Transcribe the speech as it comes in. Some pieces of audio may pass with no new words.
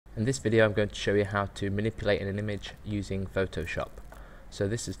In this video I'm going to show you how to manipulate an image using Photoshop. So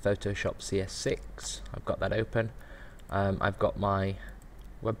this is Photoshop CS6. I've got that open. I've got my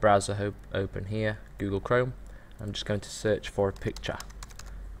web browser open here, Google Chrome. I'm just going to search for a picture.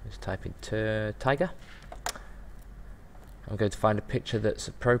 Just type in tiger. I'm going to find a picture that's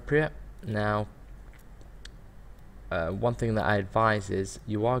appropriate. Now one thing that I advise is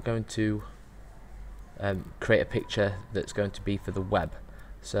you are going to create a picture that's going to be for the web.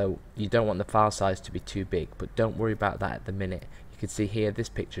 So you don't want the file size to be too big, but don't worry about that at the minute. You can see here this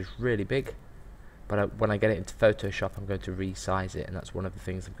picture is really big, but when I get it into Photoshop I'm going to resize it, and that's one of the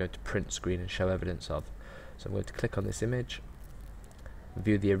things I'm going to print screen and show evidence of. So I'm going to click on this image,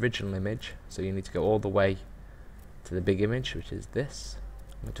 view the original image, so you need to go all the way to the big image, which is this.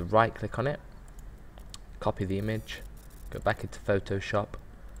 I'm going to right click on it, copy the image, go back into Photoshop,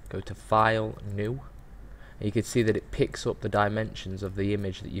 go to File, New. You can see that it picks up the dimensions of the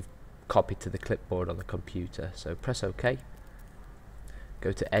image that you've copied to the clipboard on the computer. So press OK,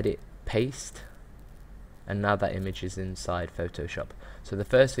 go to Edit, Paste, and now that image is inside Photoshop. So the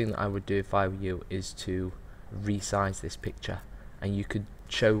first thing that I would do if I were you is to resize this picture, and you could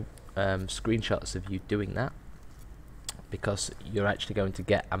show screenshots of you doing that, because you're actually going to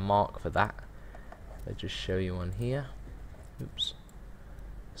get a mark for that. I'll just show you one here. Oops.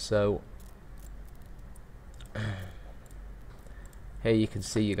 So here you can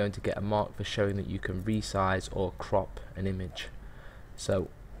see you're going to get a mark for showing that you can resize or crop an image. So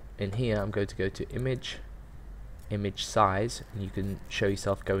in here I'm going to go to image, image size, and you can show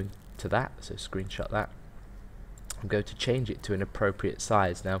yourself going to that, so screenshot that. I'm going to change it to an appropriate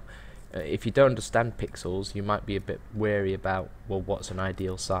size. Now if you don't understand pixels, you might be a bit wary about, well, what's an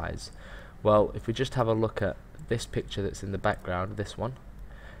ideal size? Well, if we just have a look at this picture that's in the background, this one,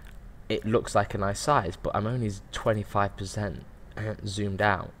 it looks like a nice size, but I'm only 25% zoomed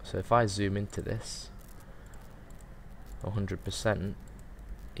out. So if I zoom into this 100%,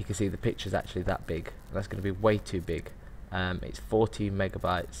 you can see the picture's actually that big. That's going to be way too big. It's 14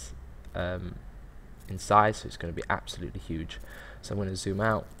 megabytes in size, so it's going to be absolutely huge. So I'm going to zoom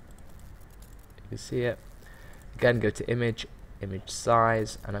out. You can see it. Again, go to image, image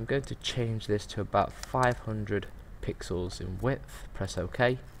size, and I'm going to change this to about 500 pixels in width. Press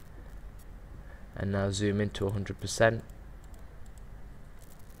OK. And now zoom into 100%,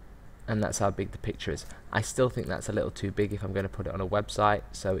 and that's how big the picture is. I still think that's a little too big if I'm going to put it on a website,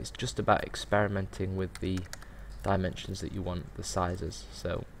 so it's just about experimenting with the dimensions that you want, the sizes.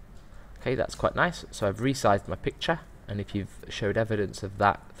 So okay, that's quite nice. So I've resized my picture, and if you've showed evidence of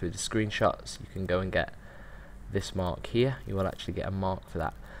that through the screenshots, you can go and get this mark here. You will actually get a mark for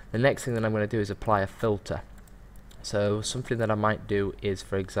that. The next thing that I'm going to do is apply a filter. So something that I might do is,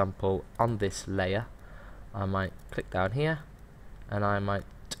 for example, on this layer I might click down here and I might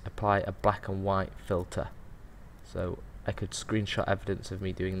apply a black and white filter. So I could screenshot evidence of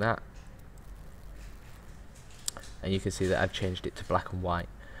me doing that, and you can see that I've changed it to black and white.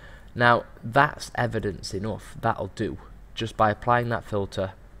 Now that's evidence enough, that'll do. Just by applying that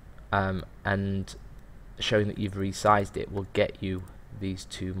filter and showing that you've resized it will get you these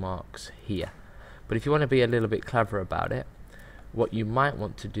two marks here. But if you want to be a little bit clever about it, what you might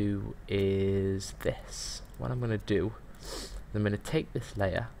want to do is this. What I'm going to do is I'm going to take this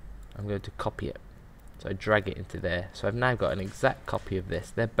layer, I'm going to copy it. So I drag it into there. So I've now got an exact copy of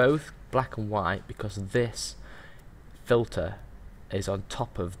this. They're both black and white because this filter is on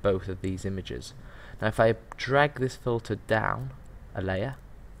top of both of these images. Now if I drag this filter down a layer,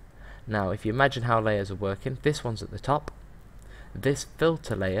 now if you imagine how layers are working, this one's at the top, this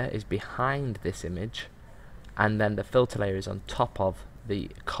filter layer is behind this image, and then the filter layer is on top of the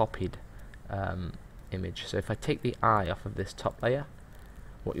copied image. So if I take the eye off of this top layer,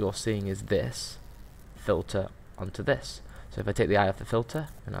 what you're seeing is this filter onto this. So if I take the eye off the filter,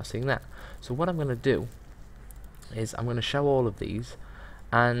 you're now seeing that. So what I'm going to do is I'm going to show all of these,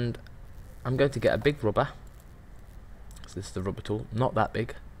 and I'm going to get a big rubber. So this is the rubber tool, not that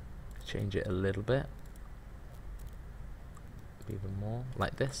big. Change it a little bit, even more,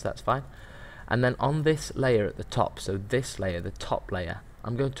 like this, that's fine. And then on this layer at the top, so this layer, the top layer,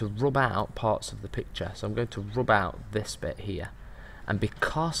 I'm going to rub out parts of the picture. So I'm going to rub out this bit here, and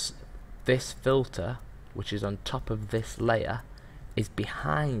because this filter, which is on top of this layer, is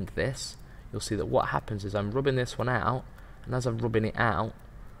behind this, you'll see that what happens is I'm rubbing this one out, and as I'm rubbing it out,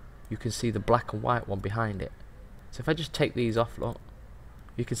 you can see the black and white one behind it. So if I just take these off, look,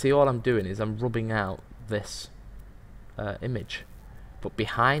 you can see all I'm doing is I'm rubbing out this image, but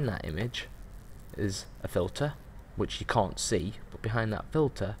behind that image is a filter which you can't see, but behind that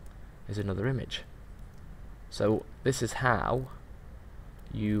filter is another image. So this is how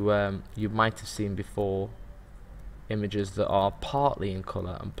you might have seen before images that are partly in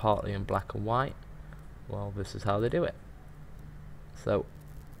colour and partly in black and white. Well, this is how they do it. So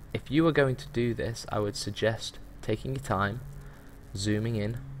if you were going to do this, I would suggest taking your time, zooming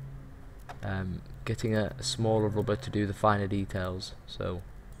in, getting a smaller rubber to do the finer details. So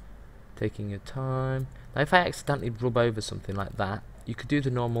taking your time. Now if I accidentally rub over something like that, you could do the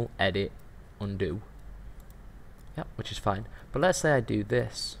normal edit, undo. Yep, which is fine. But let's say I do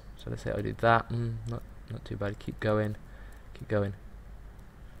this. So let's say I do that. Not too bad. Keep going. Keep going.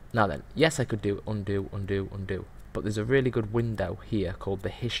 Now then, yes, I could do undo, undo, undo. But there's a really good window here called the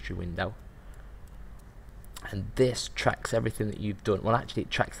history window. And this tracks everything that you've done. Well, actually,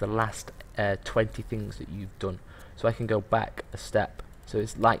 it tracks the last 20 things that you've done. So I can go back a step. So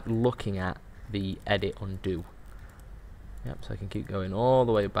it's like looking at the edit undo. Yep, so I can keep going all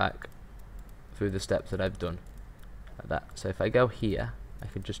the way back through the steps that I've done. Like that. So if I go here, I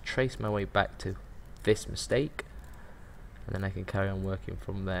can just trace my way back to this mistake, and then I can carry on working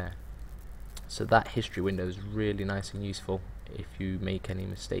from there. So that history window is really nice and useful if you make any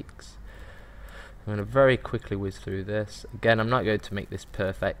mistakes. I'm going to very quickly whiz through this. Again, I'm not going to make this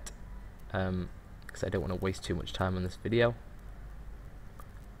perfect because I don't want to waste too much time on this video.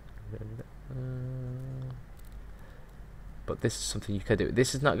 But this is something you could do.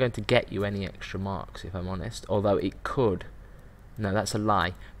 This is not going to get you any extra marks, if I'm honest, although it could. No, that's a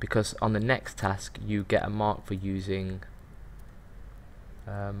lie, because on the next task you get a mark for using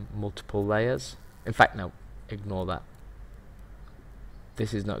multiple layers. In fact, no, ignore that.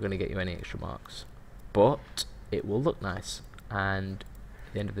 This is not going to get you any extra marks, but it will look nice, and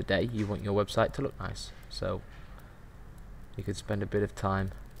at the end of the day you want your website to look nice, so you could spend a bit of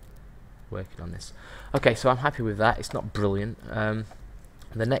time working on this. Okay, so I'm happy with that. It's not brilliant.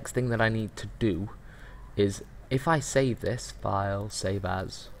 The next thing that I need to do is, if I save this file, save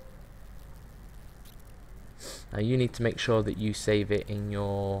as. Now you need to make sure that you save it in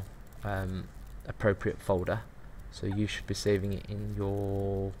your appropriate folder. So you should be saving it in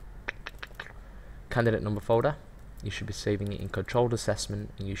your candidate number folder. You should be saving it in controlled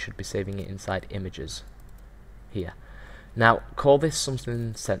assessment, and you should be saving it inside images here. Now call this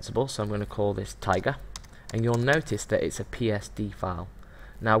something sensible, so I'm going to call this Tiger, and you'll notice that it's a PSD file.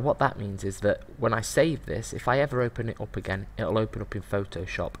 Now what that means is that when I save this, if I ever open it up again, it'll open up in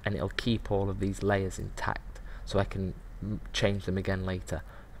Photoshop and it'll keep all of these layers intact, so I can change them again later.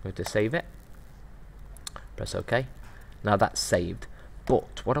 I'm going to save it, press OK. Now that's saved,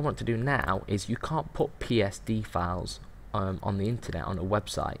 but what I want to do now is, you can't put PSD files on the internet, on a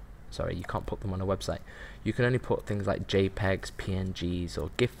website. Sorry, you can't put them on a website. You can only put things like JPEGs, PNGs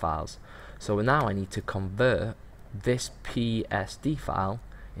or GIF files. So now I need to convert this PSD file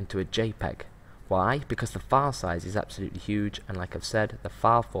into a JPEG. Why? Because the file size is absolutely huge, and like I've said, the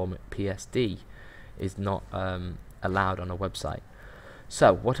file format PSD is not allowed on a website.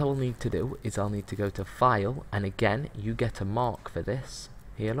 So what I'll need to do is I'll need to go to File, and again you get a mark for this.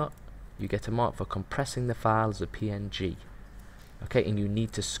 Here, look, you get a mark for compressing the file as a PNG. Okay, and you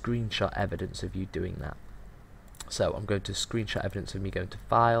need to screenshot evidence of you doing that. So I'm going to screenshot evidence of me going to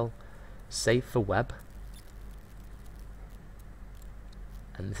File, Save for Web.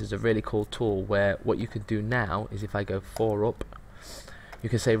 And this is a really cool tool where what you could do now is, if I go 4 up, you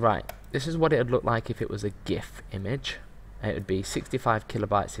can say, right, this is what it would look like if it was a GIF image. It would be 65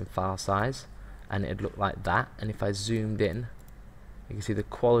 kilobytes in file size, and it would look like that. And if I zoomed in, you can see the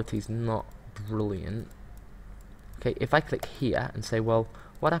quality is not brilliant. Okay, if I click here and say, well,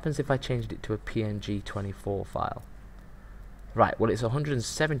 what happens if I changed it to a PNG 24 file? Right, well, it's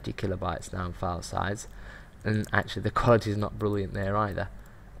 170 kilobytes now in file size, and actually the quality is not brilliant there either.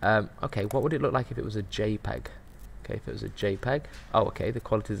 Okay, what would it look like if it was a JPEG? Okay, if it was a JPEG, oh, okay, the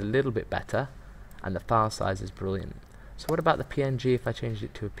quality is a little bit better, and the file size is brilliant. So what about the PNG if I changed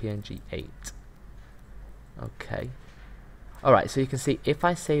it to a PNG 8? Okay. Alright, so you can see if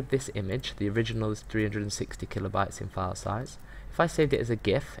I save this image, the original is 360 kilobytes in file size. If I saved it as a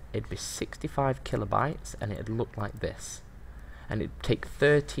GIF, it'd be 65 kilobytes, and it'd look like this. And it'd take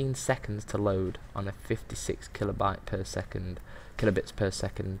 13 seconds to load on a 56 kilobits per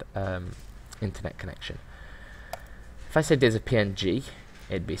second internet connection. If I saved it as a PNG,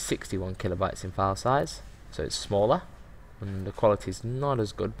 it'd be 61 kilobytes in file size, so it's smaller, and the quality is not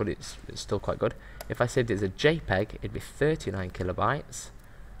as good, but it's still quite good. If I saved it as a JPEG, it'd be 39 kilobytes,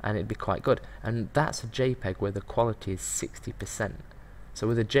 and it'd be quite good. And that's a JPEG where the quality is 60%. So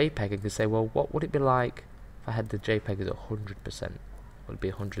with a JPEG, I could say, well, what would it be like if I had the JPEG as 100%? Would it be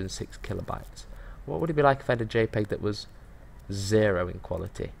 106 kilobytes? What would it be like if I had a JPEG that was 0 in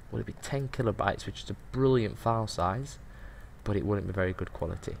quality? Would it be 10 kilobytes, which is a brilliant file size, but it wouldn't be very good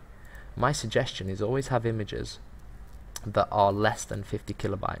quality. My suggestion is always have images that are less than 50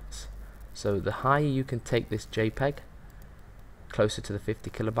 kilobytes. So the higher you can take this JPEG, closer to the 50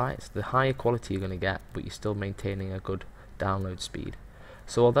 kilobytes, the higher quality you're going to get, but you're still maintaining a good download speed.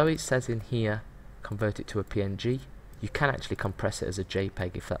 So although it says in here convert it to a PNG, you can actually compress it as a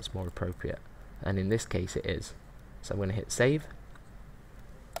JPEG if that's more appropriate, and in this case it is. So I'm going to hit save,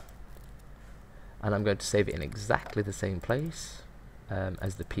 and I'm going to save it in exactly the same place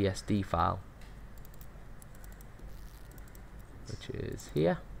as the PSD file, which is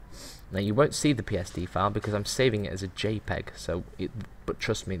here. Now you won't see the PSD file because I'm saving it as a JPEG, but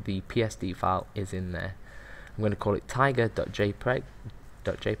trust me, the PSD file is in there. I'm going to call it tiger.jpeg,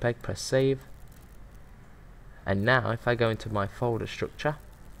 press save, and now if I go into my folder structure,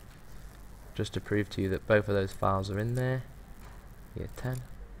 just to prove to you that both of those files are in there, year 10,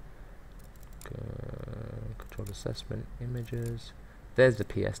 control assessment, images, there's the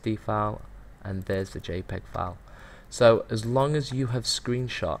PSD file, and there's the JPEG file. So as long as you have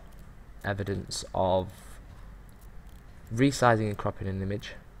screenshot evidence of resizing and cropping an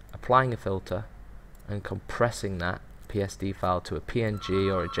image, applying a filter, and compressing that PSD file to a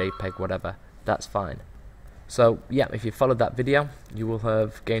PNG or a JPEG, whatever, that's fine. So yeah, if you followed that video, you will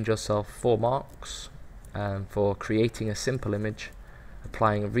have gained yourself 4 marks for creating a simple image,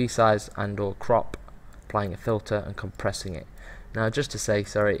 applying a resize and or crop, applying a filter, and compressing it. Now just to say,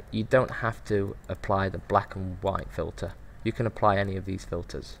 sorry, you don't have to apply the black and white filter. You can apply any of these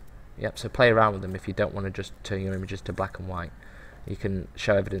filters. Yep, so play around with them if you don't want to just turn your images to black and white. You can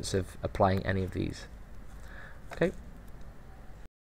show evidence of applying any of these. Okay.